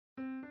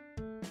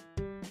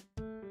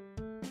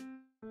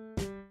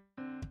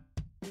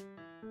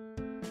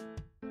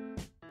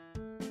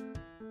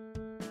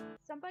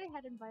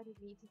had invited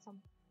me to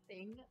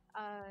something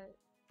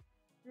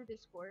through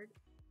Discord.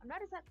 I'm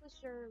not exactly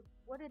sure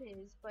what it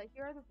is, but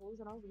here are the rules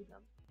and I'll read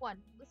them. 1.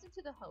 Listen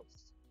to the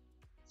host.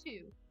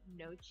 2.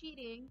 No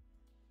cheating.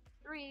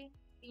 3.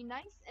 Be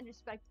nice and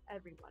respect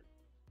everyone.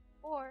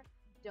 4.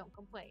 Don't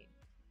complain.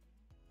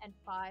 And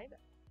 5.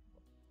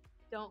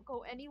 Don't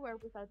go anywhere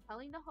without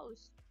telling the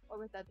host or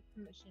without the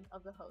permission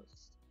of the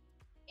host.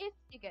 If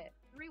you get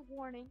 3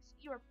 warnings,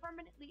 you are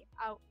permanently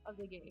out of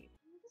the game.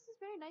 This is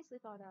very nicely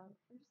thought out.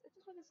 I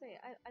just want to say,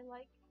 I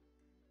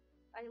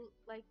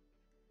like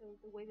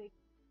the way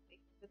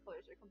the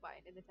colors are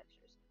combined and the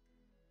textures.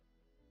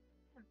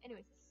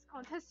 Anyways, this is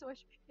contest, so I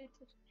should pay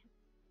attention.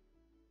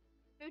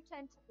 Food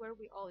tent where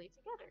we all eat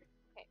together.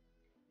 Okay,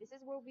 this is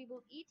where we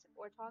will eat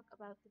or talk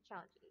about the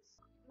challenges.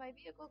 My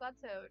vehicle got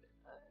towed.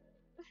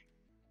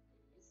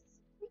 This is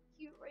really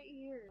cute right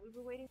here. We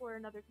were waiting for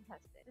another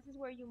contestant. This is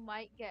where you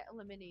might get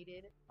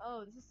eliminated.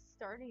 Oh, this is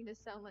starting to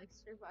sound like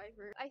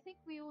Survivor. I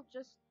think we will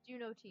just do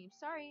no team.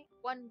 Sorry,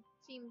 1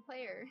 team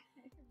player.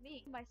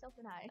 Me, myself,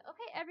 and I.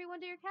 Okay,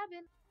 everyone to your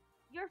cabin.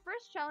 Your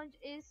first challenge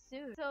is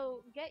soon,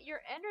 so get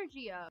your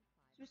energy up.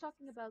 She was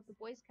talking about the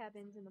boys'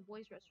 cabins and the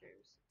boys'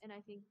 restrooms, and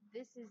I think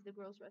this is the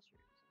girls'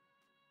 restrooms.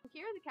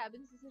 Here are the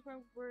cabins. This is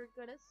where we're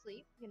gonna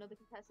sleep. You know, the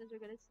contestants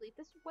are gonna sleep.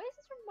 Why does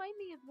this remind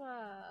me of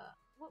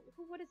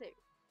what is it?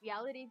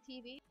 Reality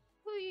TV?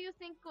 Who do you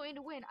think going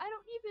to win? I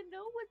don't even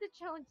know what the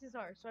challenges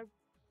are, so I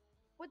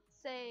would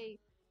say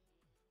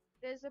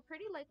there's a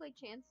pretty likely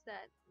chance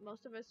that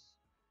most of us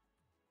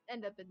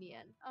end up in the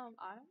end.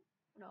 I don't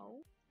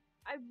know.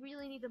 I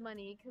really need the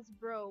money because,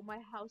 bro, my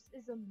house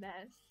is a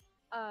mess.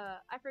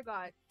 I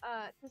forgot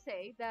to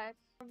say that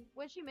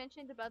when she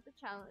mentioned about the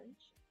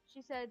challenge,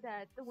 she said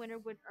that the winner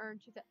would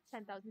earn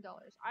 $10,000.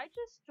 I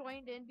just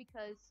joined in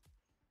because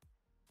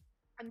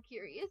I'm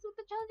curious what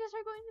the challenges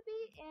are going to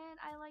be, and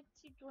I like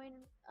to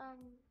join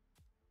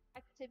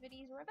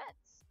activities or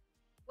events.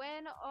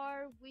 When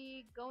are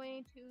we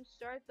going to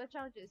start the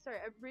challenges?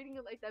 Sorry, I'm reading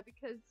it like that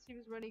because she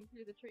was running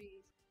through the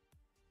trees.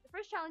 The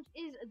first challenge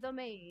is the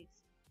maze.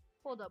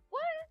 Hold up,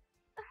 what?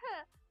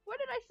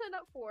 What did I sign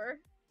up for?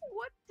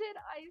 What did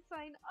I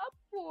sign up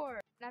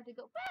for? I have to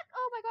go back.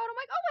 Oh my god, oh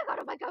my god, oh my god,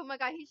 oh my god, oh my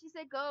god. She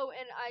said go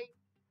and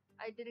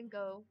I didn't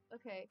go.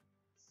 Okay.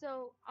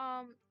 So,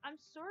 I'm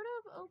sort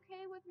of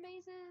okay with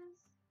mazes.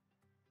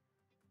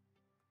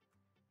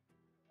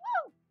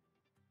 Woo!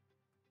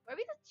 Are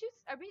we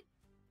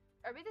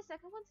the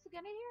second ones to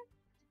get in here?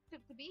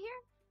 To be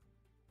here?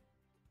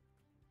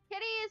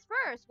 Kitty is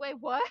first. Wait,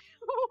 what?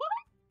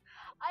 What?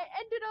 I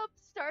ended up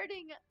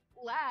starting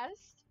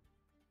last.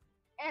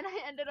 And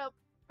I ended up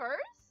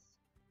first?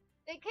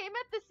 They came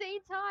at the same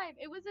time.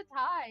 It was a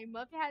tie.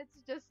 Muffy had to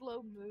just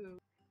slow move.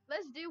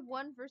 Let's do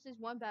 1 versus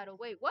 1 battle.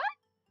 Wait, what?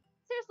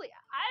 Seriously,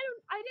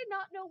 I did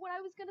not know what I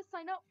was gonna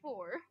sign up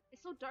for.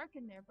 It's so dark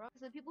in there, bro.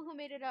 So the people who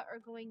made it out are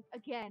going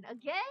again.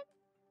 Again?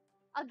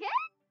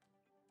 Again?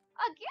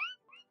 Again?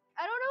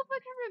 I don't know if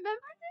I can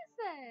remember this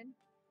then.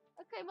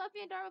 Okay,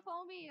 Muffy and Dharma,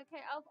 follow me.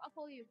 Okay, I'll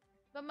follow you.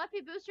 But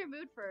Muffy, boost your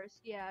mood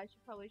first. Yeah, I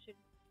probably should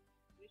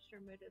boost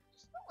your mood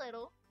just a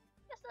little.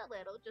 Just a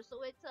little, just so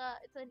it's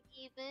an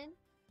even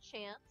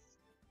chance.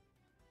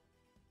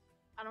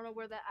 I don't know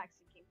where that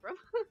accent came from.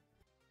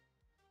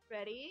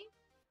 Ready?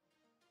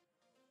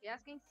 You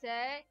asking?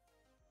 Set.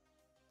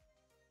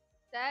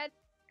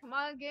 Come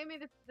on, give me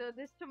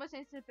this too much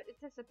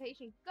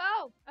anticipation.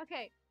 Go.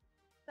 Okay.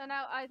 So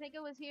now I think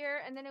it was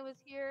here, and then it was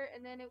here,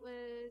 and then it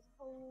was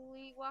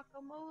holy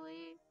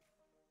guacamole.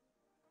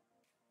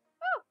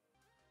 Oh,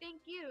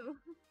 thank you.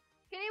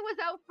 Kitty was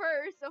out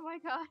first. Oh my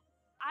god.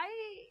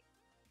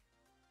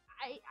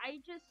 I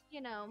just, you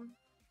know,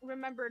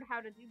 remembered how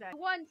to do that.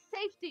 1,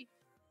 safety!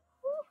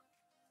 Whew.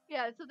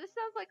 Yeah, so this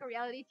sounds like a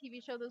reality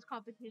TV show, those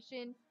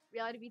competition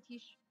reality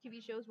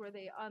TV shows where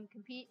they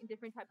compete in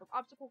different type of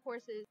obstacle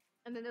courses,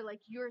 and then they're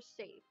like, you're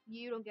safe.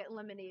 You don't get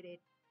eliminated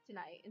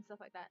tonight and stuff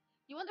like that.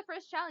 You won the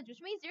first challenge,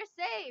 which means you're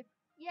safe!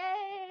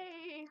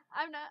 Yay!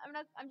 I'm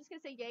just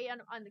gonna say yay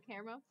on the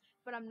camera,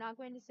 but I'm not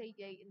going to say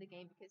yay in the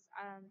game because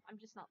I'm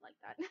just not like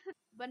that.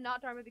 But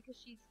not Dharma because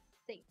she's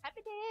safe.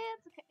 Happy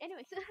dance! Okay,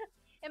 anyways.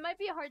 It might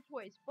be a hard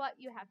choice, but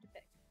you have to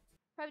pick.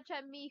 Private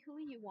chat me, who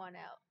you want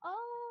out?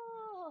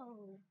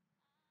 Oh.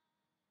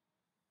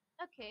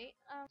 Okay,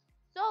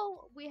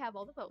 so we have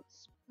all the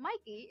votes.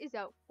 Mikey is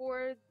out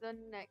for the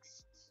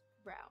next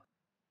round.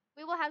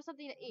 We will have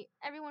something to eat.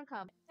 Everyone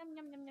come.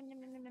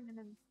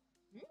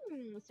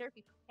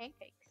 Syrupy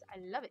pancakes. I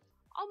love it.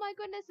 Oh my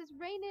goodness, it's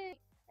raining.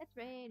 It's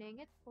raining,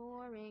 it's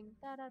pouring.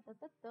 Da da da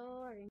da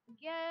da.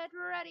 Get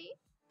ready.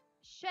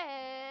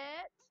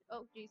 Shit.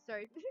 Oh, geez,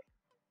 sorry.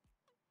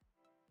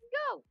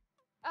 Go!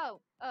 Oh.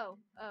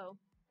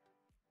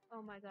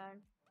 Oh my god.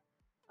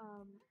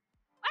 Ah!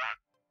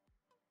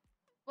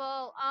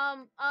 Well,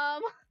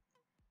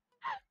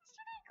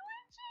 should I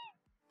glitching?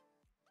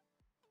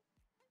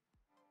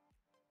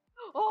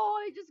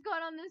 Oh, I just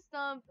got on this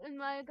stump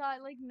and I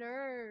got like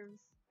nerves.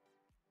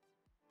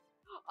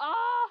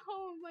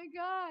 Oh my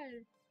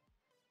god.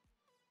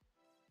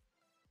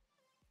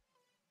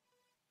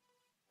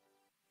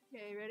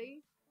 Okay,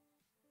 ready?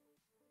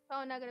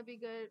 Probably not gonna be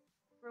good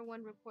for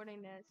when recording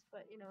this,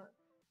 but you know.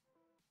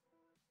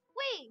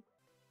 Wait!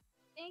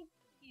 Thank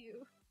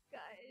you,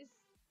 guys,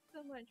 so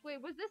much. Wait,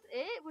 was this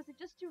it? Was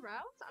it just 2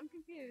 rounds? I'm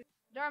confused.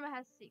 Dharma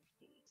has 60.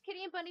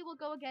 Kitty and Bunny will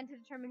go again to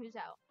determine who's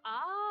out.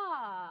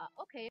 Ah,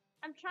 okay.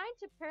 I'm trying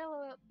to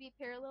be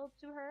parallel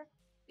to her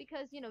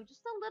because, you know,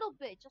 just a little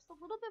bit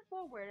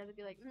forward. I would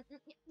be like,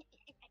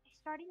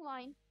 starting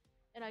line.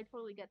 And I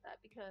totally get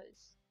that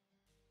because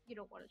you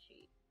don't want to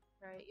cheat,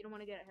 right? You don't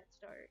want to get a head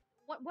start.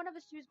 One of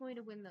us two is going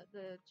to win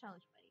the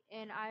challenge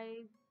money. And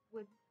I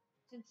would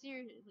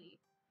sincerely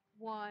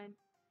want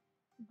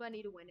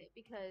Bunny to win it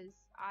because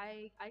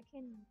I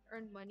can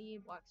earn money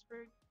in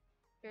Bloxburg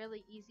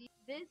fairly easy.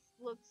 This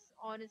looks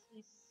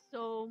honestly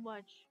so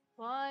much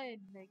fun.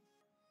 Like,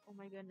 oh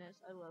my goodness,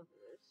 I love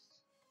this.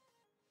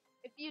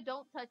 If you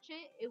don't touch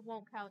it, it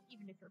won't count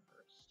even if you're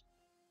first.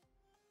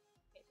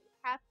 Okay, so you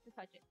have to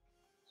touch it.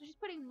 So she's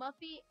putting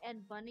Muffy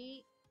and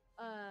Bunny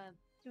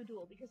to a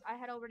duel because I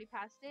had already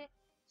passed it.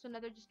 So now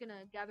they're just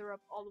gonna gather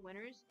up all the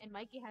winners, and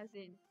Mikey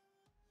hasn't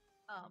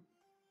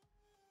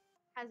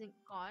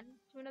gone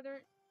to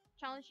another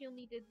challenge. She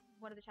only did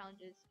one of the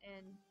challenges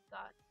and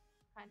got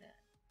kind of.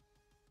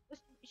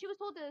 She was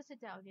told to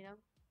sit down, you know.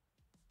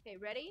 Okay,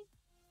 ready?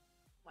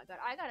 Oh my god,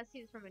 I gotta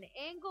see this from an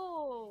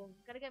angle.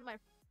 Gotta get my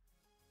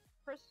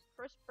first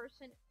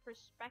person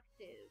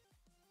perspective.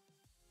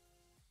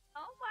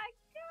 Oh my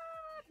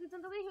god! Who's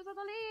on the lead? Who's on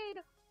the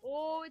lead?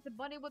 Oh, it's a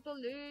Bunny with the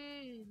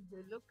lead.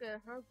 Look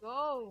at her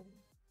go.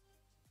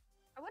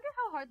 I wonder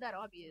how hard that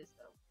obby is,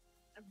 though.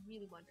 I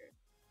really wonder.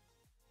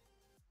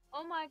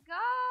 Oh my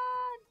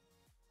god!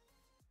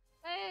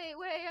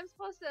 Wait, I'm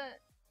supposed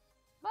to.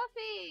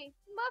 Muffy,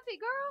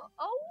 girl.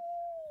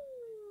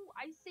 Oh,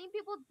 I've seen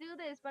people do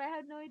this, but I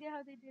had no idea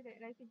how they did it,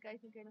 and I think I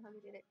know how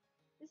they did it.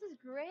 This is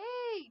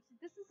great.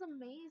 This is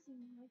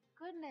amazing. My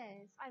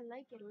goodness, I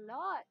like it a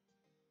lot.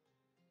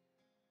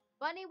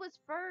 Bunny was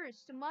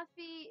first.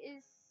 Muffy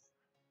is,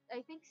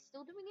 I think,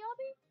 still doing the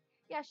obby.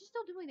 Yeah, she's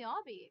still doing the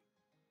obby.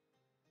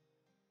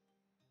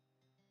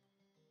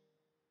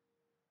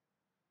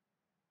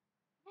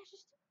 Yeah,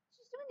 she's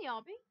doing the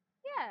obby.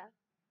 Yeah.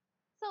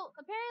 So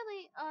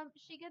apparently,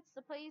 she gets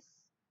the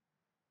place.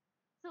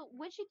 So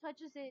when she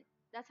touches it,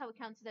 that's how it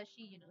counts that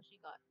she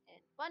got.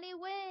 And Bunny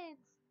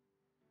wins.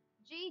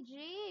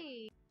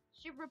 GG.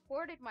 She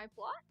reported my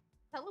plot.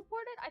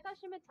 Teleported? I thought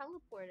she meant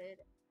teleported.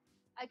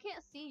 I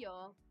can't see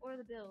y'all or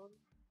the build.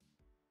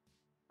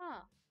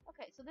 Huh.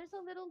 Okay, so there's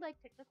a little like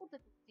technical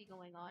difficulty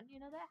going on. You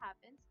know that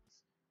happens.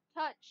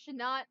 Touch,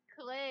 not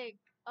click.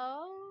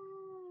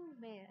 Oh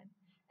man.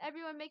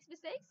 Everyone makes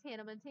mistakes.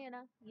 Hannah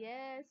Montana.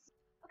 Yes.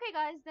 Okay,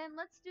 guys, then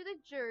let's do the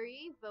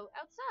jury vote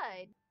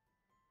outside.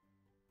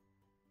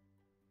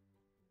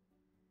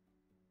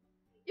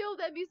 Yo,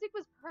 that music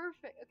was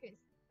perfect. Okay,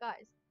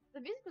 guys,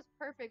 the music was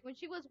perfect when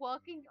she was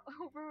walking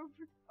over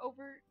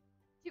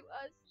to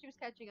us. She was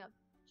catching up.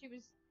 She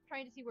was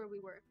trying to see where we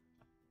were.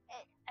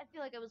 I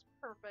feel like it was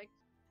perfect.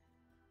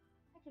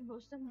 I can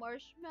roast a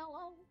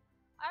marshmallow.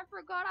 I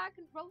forgot I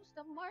can roast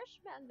a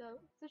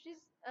marshmallow. So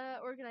she's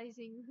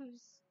organizing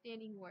who's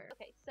standing where.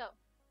 Okay, so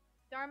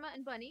Dharma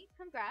and Bunny,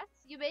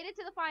 congrats. You made it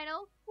to the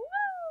final. Woo!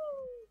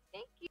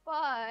 Thank you.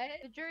 But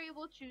the jury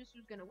will choose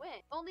who's gonna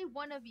win. Only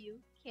one of you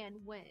can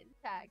win.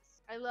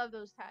 Tags. I love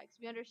those tags.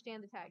 We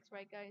understand the tags,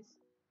 right, guys?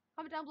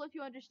 Comment down below if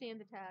you understand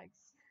the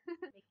tags.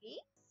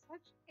 Mickey?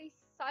 Such a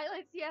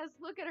silence. Yes,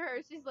 look at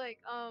her. She's like,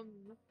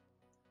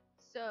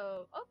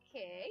 so,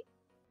 okay.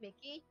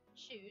 Mickey,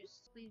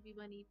 choose. Please be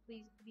Bunny.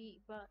 Please be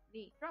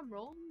Bunny. Drum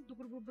roll.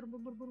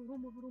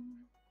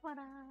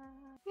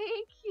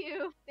 Thank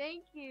you.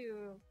 Thank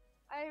you.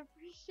 I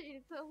appreciate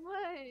it so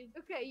much.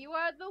 Okay, you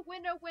are the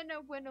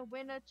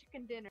winner,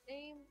 chicken dinner.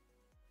 Name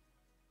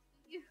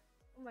you.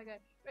 Oh my god.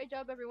 Great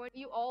job, everyone.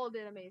 You all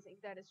did amazing.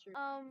 That is true.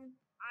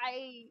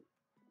 I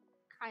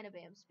kind of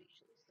am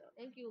speechless, though.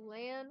 Thank you,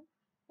 Lan,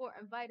 for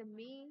inviting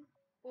me,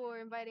 for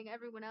inviting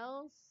everyone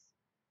else.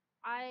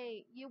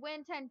 You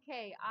win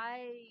 10K.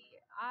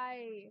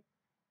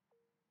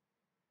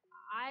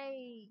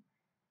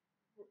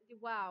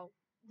 Wow.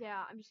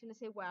 Yeah, I'm just gonna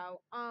say wow.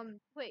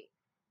 Wait.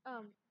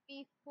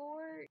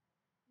 Before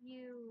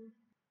you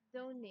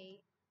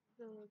donate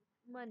the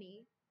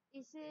money,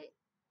 is it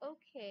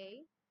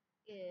okay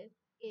if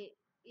it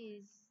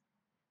is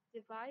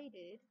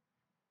divided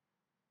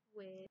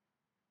with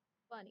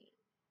Bunny?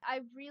 I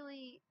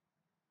really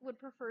would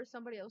prefer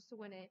somebody else to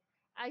win it.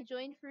 I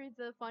joined for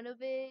the fun of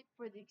it,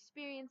 for the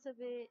experience of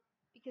it,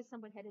 because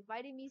someone had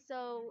invited me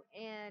so,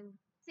 and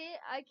see,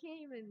 I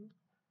can't even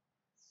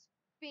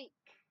speak.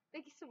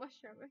 Thank you so much,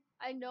 Trevor.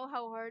 I know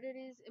how hard it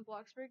is in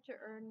Bloxburg to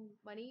earn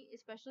money,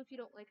 especially if you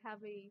don't like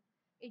have a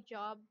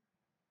job,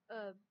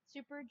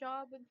 super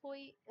job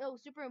employee. Oh,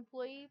 super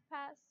employee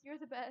pass. You're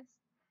the best.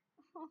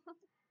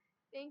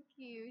 Thank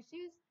you.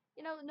 She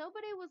was,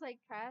 nobody was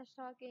like trash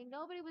talking.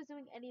 Nobody was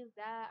doing any of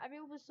that.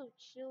 Everyone was so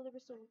chill. They were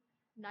so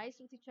nice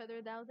with each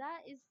other. Now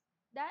that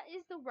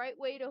is the right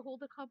way to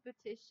hold a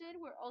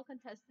competition where all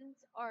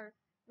contestants are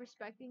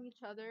respecting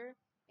each other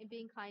and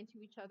being kind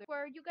to each other.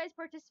 Where you guys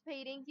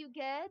participating, you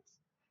get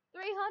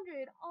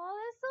 300. Oh,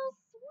 that's so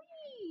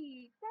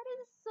sweet. That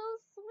is so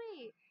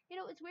sweet. You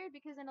know, it's weird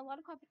because in a lot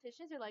of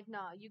competitions, they're like,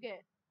 nah, you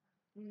get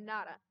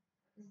nada,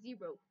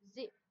 zero,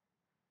 zip,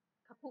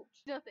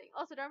 capuch, nothing.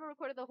 Also, Dharma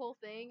recorded the whole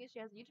thing. She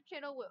has a YouTube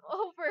channel with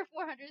over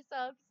 400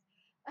 subs.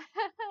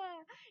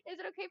 Is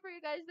it okay for you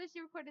guys that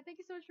she recorded?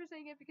 Thank you so much for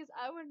saying it because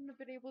I wouldn't have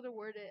been able to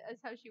word it as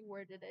how she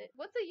worded it.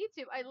 What's a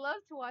YouTube? I love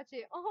to watch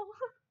it. Oh,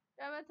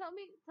 Dharma, tell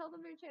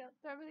them your channel.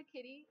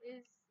 DharmaTheKitty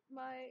is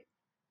my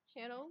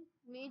channel.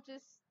 Me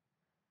just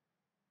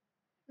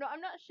no,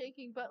 I'm not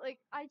shaking, but like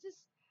I feel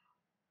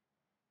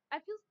I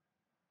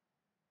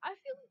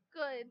feel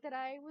good that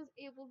I was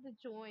able to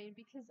join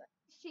because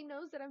she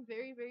knows that I'm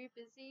very very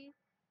busy,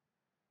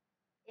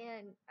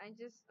 and I'm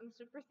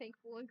super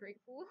thankful and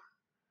grateful.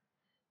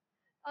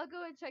 I'll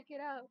go and check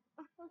it out.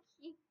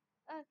 Okay.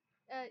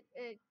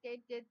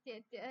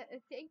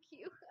 Thank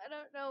you. I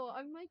don't know.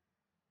 I'm like,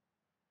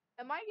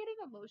 am I getting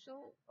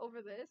emotional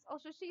over this?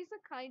 Also, she's a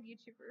kind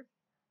YouTuber.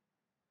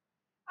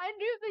 I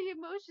knew the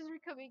emotions were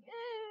coming.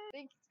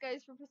 Thanks,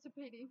 guys, for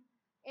participating,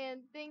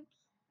 and thank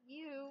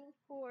you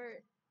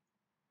for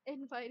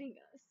inviting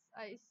us.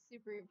 I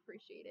super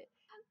appreciate it.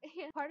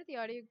 And part of the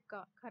audio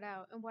got cut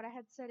out, and what I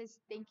had said is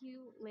thank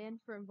you, Land,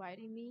 for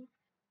inviting me.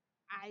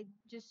 I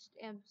just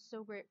am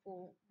so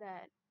grateful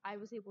that I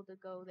was able to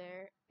go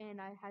there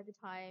and I had the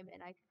time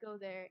and I could go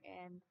there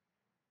and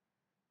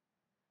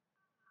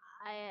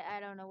I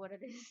don't know what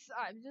it is.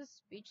 I'm just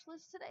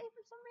speechless today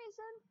for some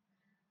reason.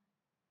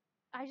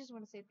 I just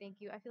want to say thank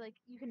you. I feel like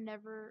you can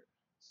never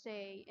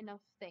say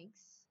enough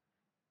thanks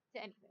to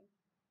anything.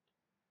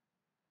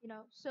 You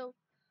know? So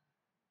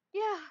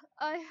yeah,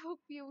 I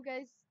hope you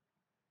guys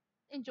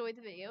enjoyed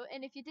the video,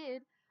 and if you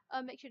did,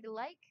 make sure to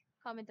like,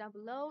 comment down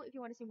below if you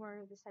want to see more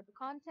of this type of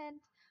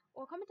content,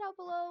 or comment down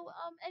below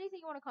anything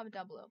you want to comment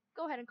down below.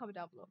 Go ahead and comment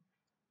down below.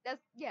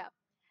 That's yeah.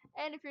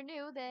 And if you're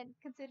new, then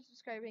consider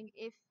subscribing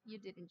if you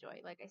did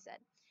enjoy, like I said.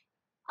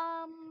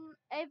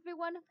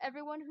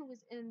 Everyone who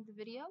was in the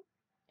video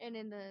and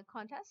in the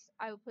contest,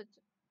 I will put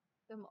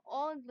them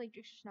all in the link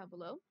description down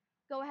below.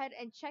 Go ahead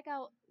and check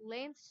out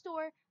Lane's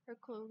store. Her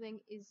clothing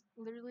is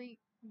literally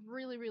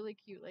really, really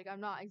cute. Like, I'm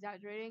not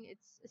exaggerating.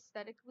 It's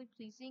aesthetically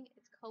pleasing.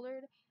 It's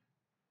colored.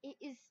 It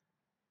is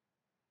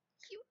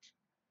cute.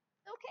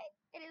 Okay.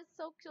 It is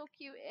so, so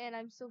cute. And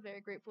I'm still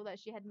very grateful that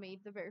she had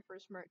made the very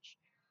first merch.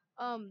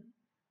 Um,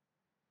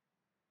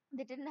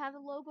 they didn't have a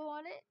logo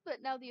on it,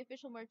 but now the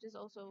official merch is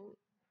also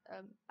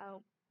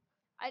out.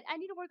 I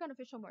need to work on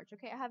official merch,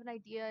 okay? I have an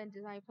idea and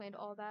design plan,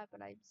 all that,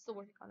 but I'm still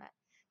working on that.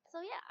 So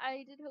yeah,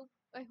 I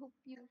hope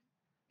you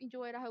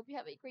enjoyed. I hope you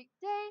have a great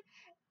day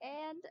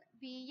and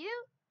be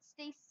you,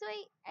 stay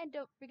sweet, and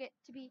don't forget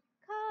to be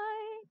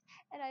kind.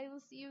 And I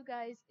will see you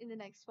guys in the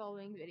next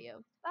following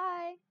video.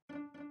 Bye.